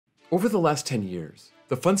Over the last 10 years,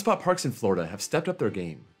 the fun spot parks in Florida have stepped up their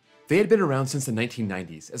game. They had been around since the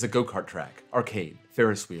 1990s as a go-kart track, arcade,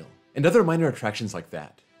 Ferris wheel, and other minor attractions like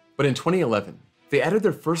that. But in 2011, they added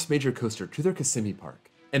their first major coaster to their Kissimmee park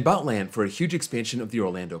and bought land for a huge expansion of the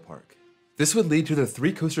Orlando park. This would lead to their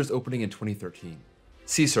 3 coasters opening in 2013: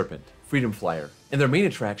 Sea Serpent, Freedom Flyer, and their main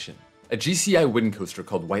attraction, a GCI wooden coaster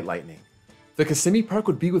called White Lightning. The Kissimmee park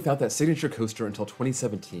would be without that signature coaster until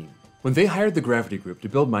 2017, when they hired the Gravity Group to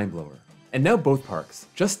build Mindblower. And now both parks,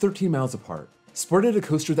 just 13 miles apart, sported a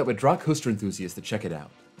coaster that would draw coaster enthusiasts to check it out.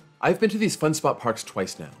 I've been to these fun spot parks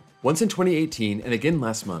twice now, once in 2018 and again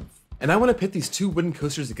last month, and I want to pit these 2 wooden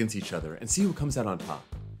coasters against each other and see who comes out on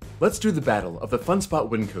top. Let's do the battle of the fun spot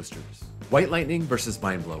wooden coasters, White Lightning versus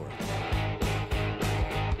Mindblower.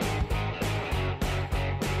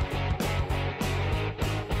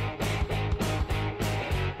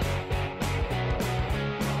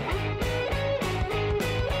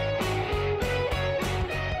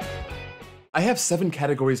 I have 7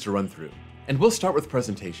 categories to run through, and we'll start with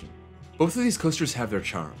presentation. Both of these coasters have their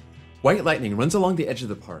charm. White Lightning runs along the edge of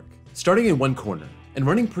the park, starting in one corner and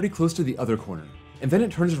running pretty close to the other corner, and then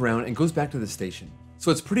it turns around and goes back to the station,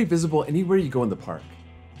 so it's pretty visible anywhere you go in the park.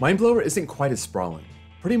 Mindblower isn't quite as sprawling,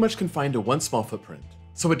 pretty much confined to one small footprint,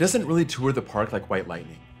 so it doesn't really tour the park like White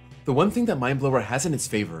Lightning. The one thing that Mindblower has in its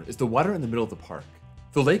favor is the water in the middle of the park.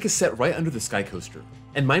 The lake is set right under the Sky Coaster,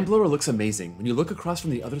 and Mindblower looks amazing when you look across from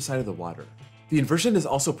the other side of the water. The inversion is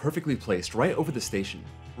also perfectly placed right over the station,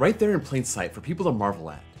 right there in plain sight for people to marvel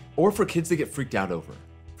at, or for kids to get freaked out over.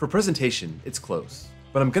 For presentation, it's close,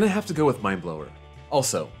 but I'm gonna have to go with Mindblower.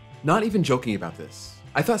 Also, not even joking about this,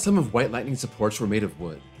 I thought some of White Lightning's supports were made of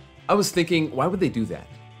wood. I was thinking, why would they do that?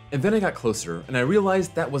 And then I got closer and I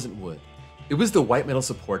realized that wasn't wood. It was the white metal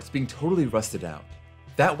supports being totally rusted out.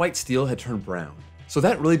 That white steel had turned brown, so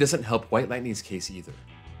that really doesn't help White Lightning's case either.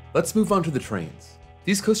 Let's move on to the trains.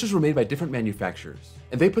 These coasters were made by different manufacturers,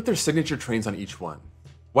 and they put their signature trains on each one.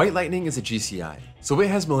 White Lightning is a GCI, so it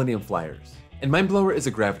has Millennium Flyers, and Mindblower is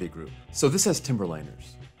a Gravity Group, so this has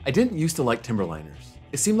Timberliners. I didn't used to like Timberliners.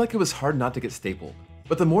 It seemed like it was hard not to get stapled,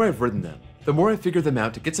 but the more I've ridden them, the more I figured them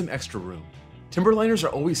out to get some extra room. Timberliners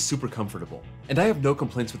are always super comfortable, and I have no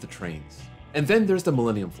complaints with the trains. And then there's the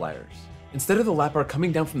Millennium Flyers. Instead of the lap bar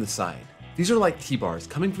coming down from the side, these are like T-bars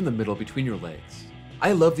coming from the middle between your legs.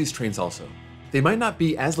 I love these trains also. They might not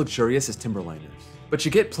be as luxurious as Timberliners, but you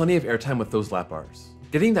get plenty of airtime with those lap bars,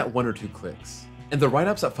 getting that 1 or 2 clicks. And the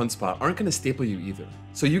ride-ups at Fun Spot aren't going to staple you either,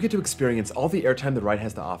 so you get to experience all the airtime the ride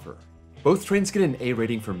has to offer. Both trains get an A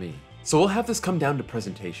rating from me, so we'll have this come down to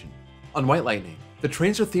presentation. On White Lightning, the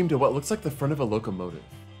trains are themed to what looks like the front of a locomotive.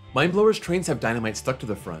 Mindblower's trains have dynamite stuck to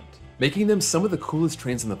the front, making them some of the coolest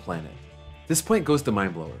trains on the planet. This point goes to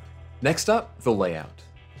Mindblower. Next up, the layout.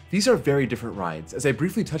 These are very different rides, as I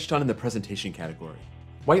briefly touched on in the presentation category.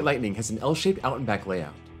 White Lightning has an L-shaped out and back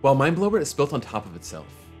layout, while Mindblower is built on top of itself,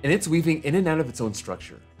 and it's weaving in and out of its own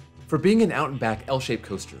structure. For being an out and back L-shaped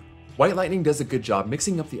coaster, White Lightning does a good job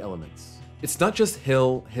mixing up the elements. It's not just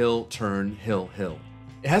hill, hill, turn, hill, hill.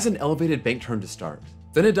 It has an elevated bank turn to start,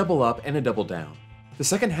 then a double up and a double down. The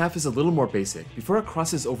second half is a little more basic before it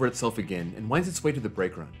crosses over itself again and winds its way to the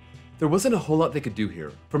brake run. There wasn't a whole lot they could do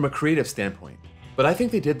here, from a creative standpoint, but I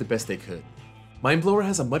think they did the best they could. Mindblower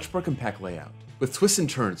has a much more compact layout, with twists and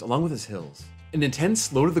turns along with its hills. An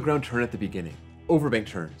intense low to the ground turn at the beginning, overbank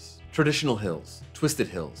turns, traditional hills, twisted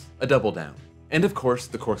hills, a double down, and of course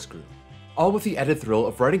the corkscrew. All with the added thrill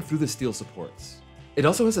of riding through the steel supports. It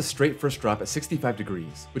also has a straight first drop at 65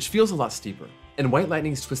 degrees, which feels a lot steeper, and White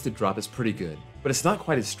Lightning's twisted drop is pretty good, but it's not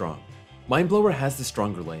quite as strong. Mindblower has the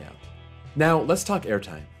stronger layout. Now let's talk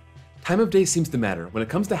airtime. Time of day seems to matter when it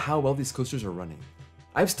comes to how well these coasters are running.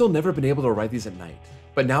 I've still never been able to ride these at night,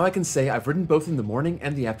 but now I can say I've ridden both in the morning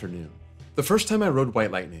and the afternoon. The first time I rode White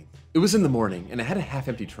Lightning, it was in the morning and I had a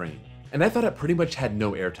half-empty train, and I thought it pretty much had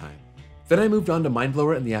no airtime. Then I moved on to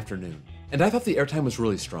Mindblower in the afternoon, and I thought the airtime was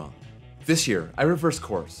really strong. This year, I reversed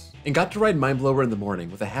course, and got to ride Mindblower in the morning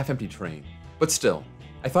with a half-empty train, but still,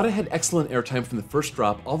 I thought I had excellent airtime from the first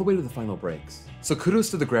drop all the way to the final brakes, so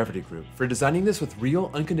kudos to the Gravity Group for designing this with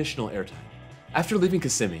real, unconditional airtime. After leaving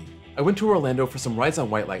Kissimmee, I went to Orlando for some rides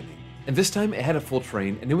on White Lightning, and this time it had a full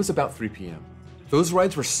train and it was about 3 p.m. Those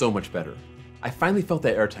rides were so much better. I finally felt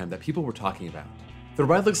that airtime that people were talking about. The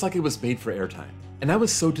ride looks like it was made for airtime, and I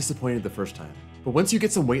was so disappointed the first time, but once you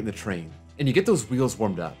get some weight in the train, and you get those wheels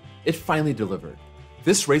warmed up, it finally delivered.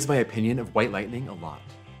 This raised my opinion of White Lightning a lot.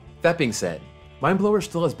 That being said, Mindblower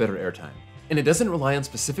still has better airtime, and it doesn't rely on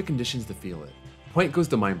specific conditions to feel it. Point goes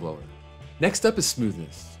to Mindblower. Next up is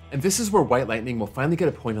smoothness, and this is where White Lightning will finally get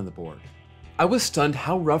a point on the board. I was stunned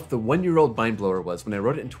how rough the 1-year-old Mindblower was when I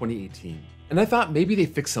wrote it in 2018, and I thought maybe they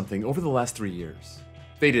fixed something over the last 3 years.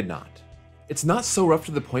 They did not. It's not so rough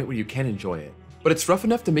to the point where you can't enjoy it, but it's rough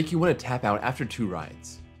enough to make you want to tap out after 2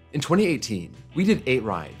 rides. In 2018, we did 8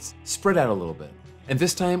 rides, spread out a little bit, and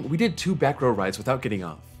this time we did 2 back row rides without getting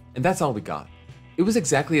off, and that's all we got. It was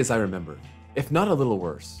exactly as I remembered, if not a little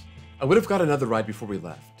worse. I would have got another ride before we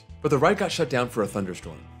left, but the ride got shut down for a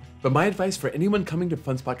thunderstorm. But my advice for anyone coming to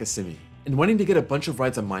Funspot Kissimmee and wanting to get a bunch of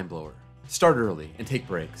rides on Mindblower, start early and take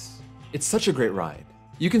breaks. It's such a great ride.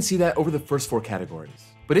 You can see that over the first 4 categories,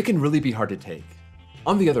 but it can really be hard to take.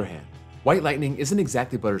 On the other hand, White Lightning isn't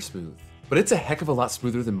exactly butter smooth, but it's a heck of a lot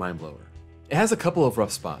smoother than Mindblower. It has a couple of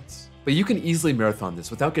rough spots, but you can easily marathon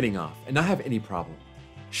this without getting off and not have any problem.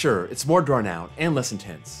 Sure, it's more drawn out and less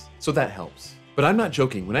intense, so that helps. But I'm not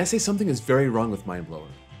joking when I say something is very wrong with Mindblower.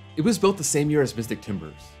 It was built the same year as Mystic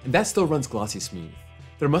Timbers, and that still runs glossy smooth.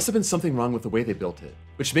 There must have been something wrong with the way they built it,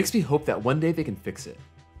 which makes me hope that one day they can fix it.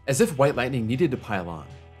 As if White Lightning needed to pile on,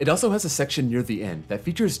 it also has a section near the end that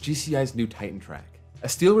features GCI's new Titan track, a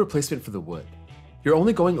steel replacement for the wood. You're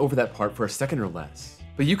only going over that part for a second or less,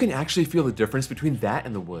 but you can actually feel the difference between that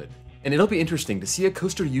and the wood, and it'll be interesting to see a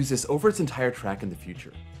coaster use this over its entire track in the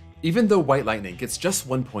future. Even though White Lightning gets just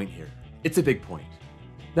 1 point here, it's a big point.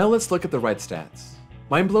 Now let's look at the ride stats.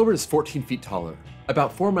 Mindblower is 14 feet taller,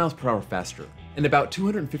 about 4 miles per hour faster, and about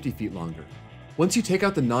 250 feet longer. Once you take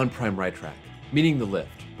out the non-prime ride track, meaning the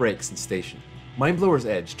lift, brakes, and station, Mindblower's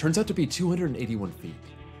edge turns out to be 281 feet.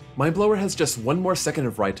 Mindblower has just 1 more second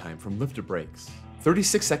of ride time from lift to brakes,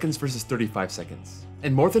 36 seconds versus 35 seconds,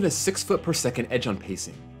 and more than a 6 foot per second edge on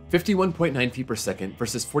pacing, 51.9 feet per second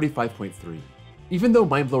versus 45.3. Even though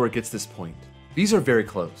Mindblower gets this point, these are very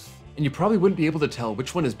close, and you probably wouldn't be able to tell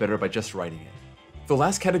which one is better by just riding it. The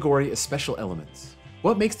last category is special elements.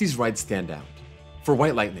 What makes these rides stand out? For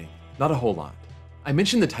White Lightning, not a whole lot. I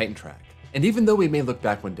mentioned the Titan track, and even though we may look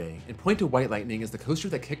back one day and point to White Lightning as the coaster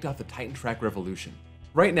that kicked off the Titan track revolution,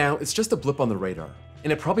 right now it's just a blip on the radar,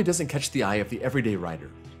 and it probably doesn't catch the eye of the everyday rider.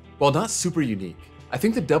 While not super unique, I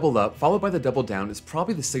think the double up followed by the double down is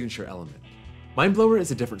probably the signature element. Mindblower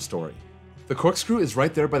is a different story. The corkscrew is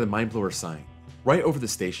right there by the Mindblower sign, right over the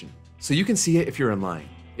station, so you can see it if you're in line,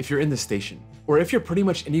 if you're in the station, or if you're pretty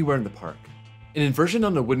much anywhere in the park. An inversion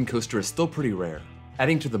on a wooden coaster is still pretty rare,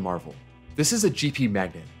 adding to the marvel. This is a GP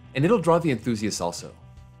magnet, and it'll draw the enthusiasts also.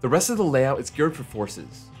 The rest of the layout is geared for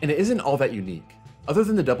forces, and it isn't all that unique, other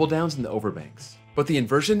than the double downs and the overbanks, but the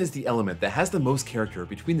inversion is the element that has the most character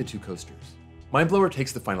between the 2 coasters. Mindblower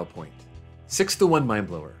takes the final point. 6-1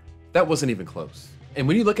 Mindblower. That wasn't even close. And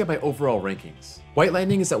when you look at my overall rankings, White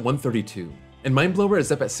Lightning is at 132, and Mindblower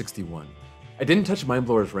is up at 61. I didn't touch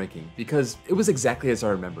Mindblower's ranking because it was exactly as I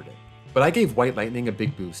remembered it, but I gave White Lightning a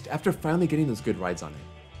big boost after finally getting those good rides on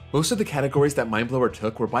it. Most of the categories that Mindblower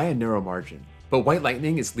took were by a narrow margin, but White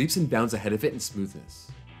Lightning is leaps and bounds ahead of it in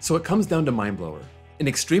smoothness. So it comes down to Mindblower, an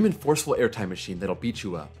extreme and forceful airtime machine that'll beat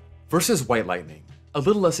you up, versus White Lightning, a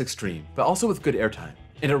little less extreme, but also with good airtime,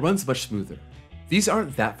 and it runs much smoother. These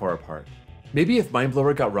aren't that far apart. Maybe if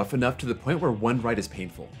Mindblower got rough enough to the point where one ride is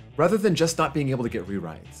painful, rather than just not being able to get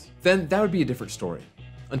re-rides, then that would be a different story.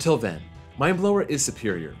 Until then, Mindblower is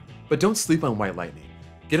superior, but don't sleep on White Lightning.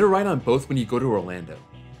 Get a ride on both when you go to Orlando.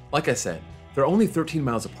 Like I said, they're only 13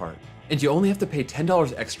 miles apart, and you only have to pay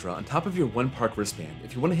 $10 extra on top of your 1 park wristband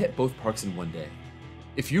if you want to hit both parks in one day.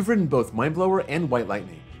 If you've ridden both Mindblower and White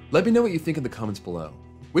Lightning, let me know what you think in the comments below.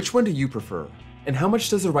 Which one do you prefer? And how much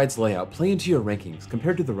does the ride's layout play into your rankings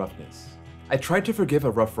compared to the roughness? I tried to forgive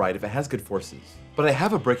a rough ride if it has good forces, but I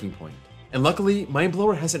have a breaking point, and luckily,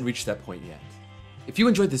 Mindblower hasn't reached that point yet. If you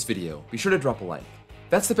enjoyed this video, be sure to drop a like.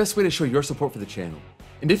 That's the best way to show your support for the channel.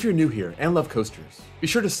 And if you're new here and love coasters, be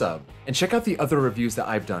sure to sub, and check out the other reviews that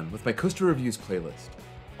I've done with my Coaster Reviews playlist.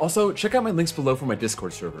 Also, check out my links below for my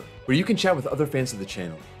Discord server, where you can chat with other fans of the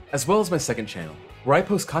channel, as well as my second channel, where I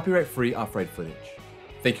post copyright-free off-ride footage.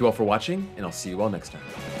 Thank you all for watching, and I'll see you all next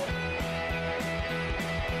time.